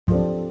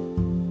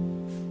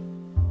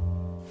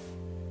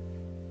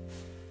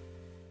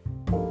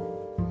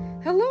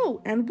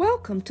Hello and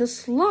welcome to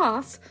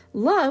Sloths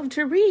Love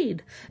to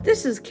Read.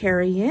 This is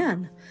Carrie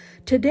Ann.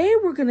 Today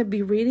we're going to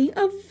be reading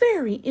a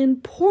very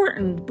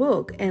important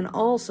book and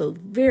also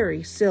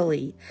very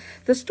silly.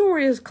 The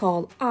story is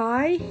called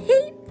I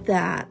Hate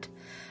That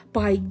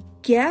by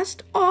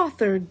guest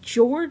author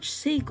George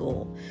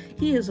Siegal.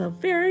 He is a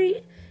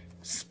very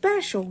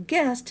special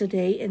guest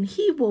today and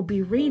he will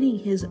be reading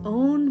his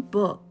own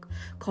book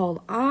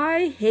called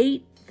I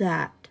Hate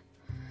That.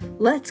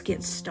 Let's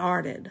get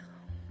started.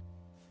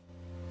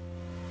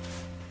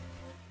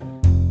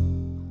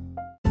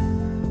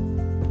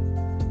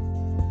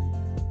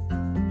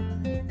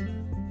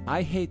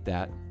 I Hate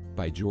That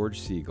by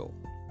George Siegal.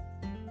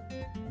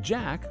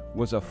 Jack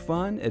was a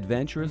fun,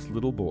 adventurous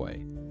little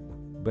boy,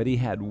 but he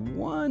had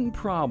one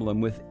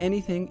problem with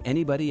anything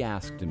anybody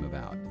asked him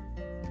about.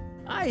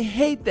 I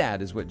hate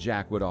that, is what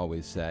Jack would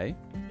always say.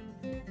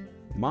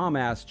 Mom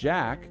asked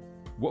Jack,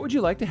 "What would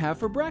you like to have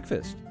for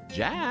breakfast?"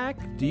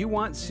 "Jack, do you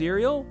want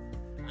cereal?"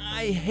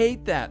 "I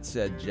hate that,"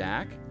 said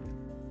Jack.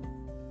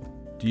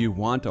 "Do you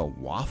want a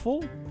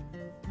waffle?"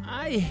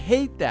 "I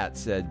hate that,"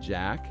 said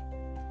Jack.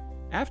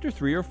 After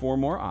 3 or 4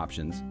 more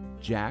options,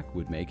 Jack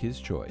would make his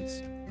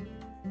choice.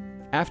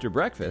 After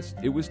breakfast,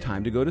 it was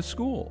time to go to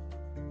school.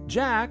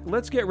 "Jack,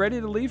 let's get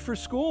ready to leave for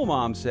school,"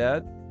 Mom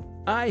said.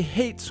 "I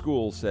hate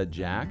school," said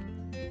Jack.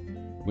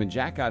 When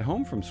Jack got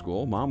home from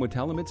school, Mom would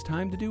tell him it's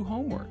time to do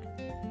homework.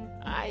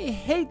 "I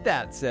hate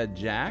that," said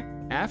Jack.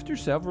 After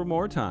several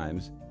more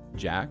times,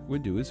 Jack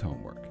would do his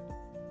homework.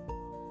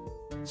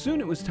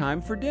 Soon it was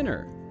time for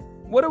dinner.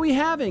 "What are we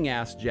having?"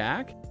 asked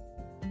Jack.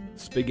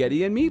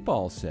 "Spaghetti and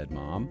meatballs," said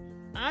Mom.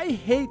 "I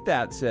hate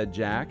that," said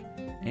Jack.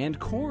 "And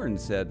corn,"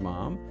 said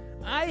Mom.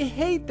 "I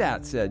hate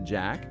that," said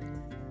Jack.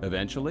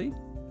 Eventually,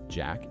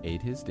 Jack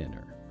ate his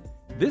dinner.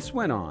 This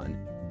went on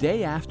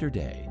day after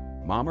day.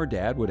 Mom or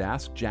Dad would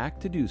ask Jack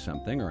to do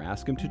something or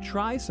ask him to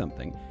try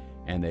something,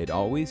 and they'd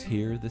always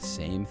hear the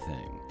same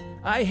thing.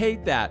 "I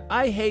hate that,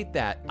 I hate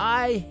that,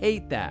 I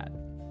hate that."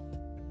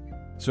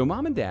 So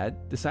Mom and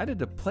Dad decided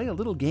to play a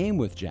little game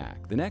with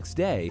Jack. The next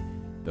day,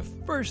 the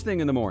first thing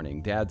in the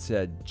morning, Dad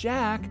said,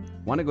 "Jack,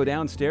 want to go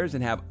downstairs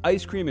and have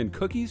ice cream and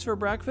cookies for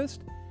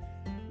breakfast?"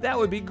 "That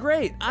would be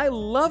great. I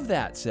love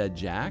that," said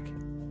Jack.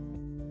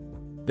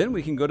 "Then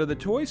we can go to the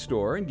toy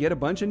store and get a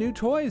bunch of new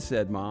toys,"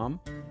 said Mom.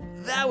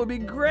 "That would be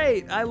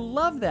great. I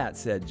love that,"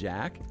 said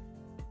Jack.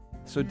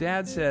 So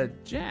Dad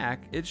said,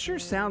 "Jack, it sure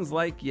sounds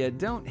like you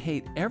don't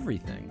hate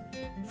everything.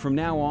 From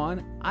now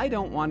on, I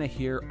don't want to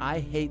hear 'I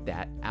hate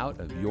that' out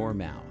of your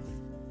mouth.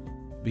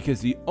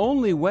 Because the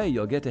only way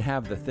you'll get to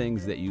have the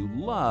things that you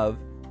love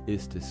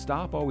is to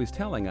stop always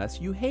telling us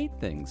you hate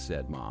things,"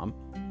 said Mom.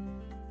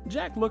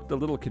 Jack looked a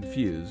little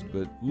confused,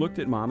 but looked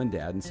at Mom and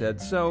Dad and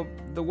said, "So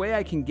the way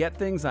I can get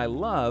things I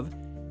love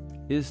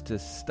is to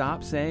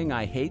stop saying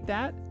I hate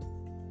that?"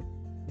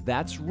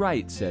 "That's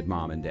right," said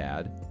Mom and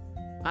Dad.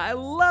 "I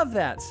love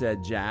that,"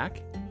 said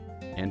Jack.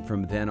 And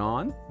from then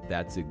on,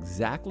 that's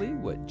exactly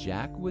what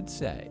Jack would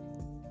say.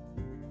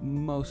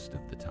 Most of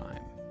the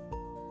time.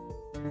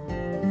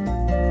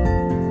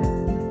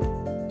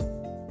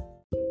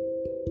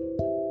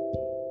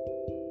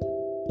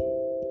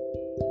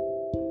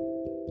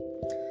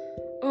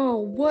 Oh,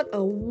 what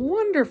a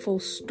wonderful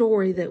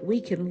story that we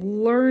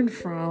can learn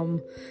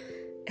from.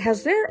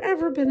 Has there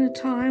ever been a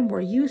time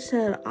where you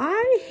said,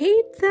 "I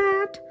hate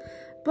that"?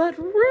 But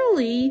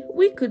really,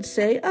 we could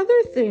say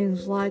other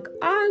things like,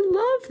 "I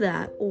love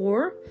that,"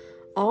 or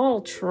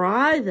 "I'll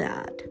try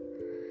that."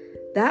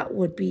 That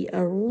would be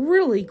a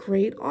really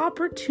great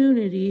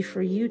opportunity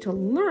for you to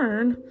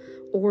learn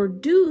or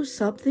do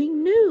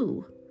something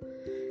new.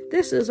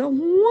 This is a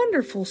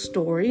wonderful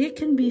story. It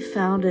can be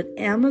found at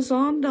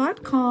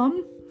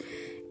Amazon.com.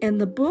 And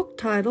the book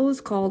title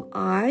is called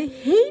I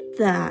Hate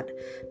That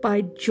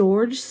by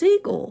George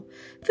Siegal.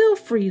 Feel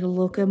free to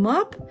look him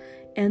up,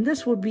 and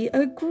this would be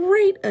a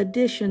great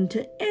addition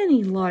to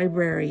any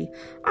library.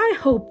 I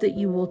hope that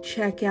you will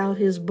check out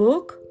his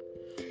book,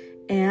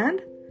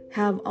 and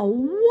have a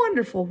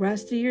wonderful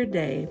rest of your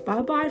day.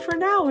 Bye-bye for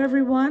now,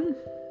 everyone.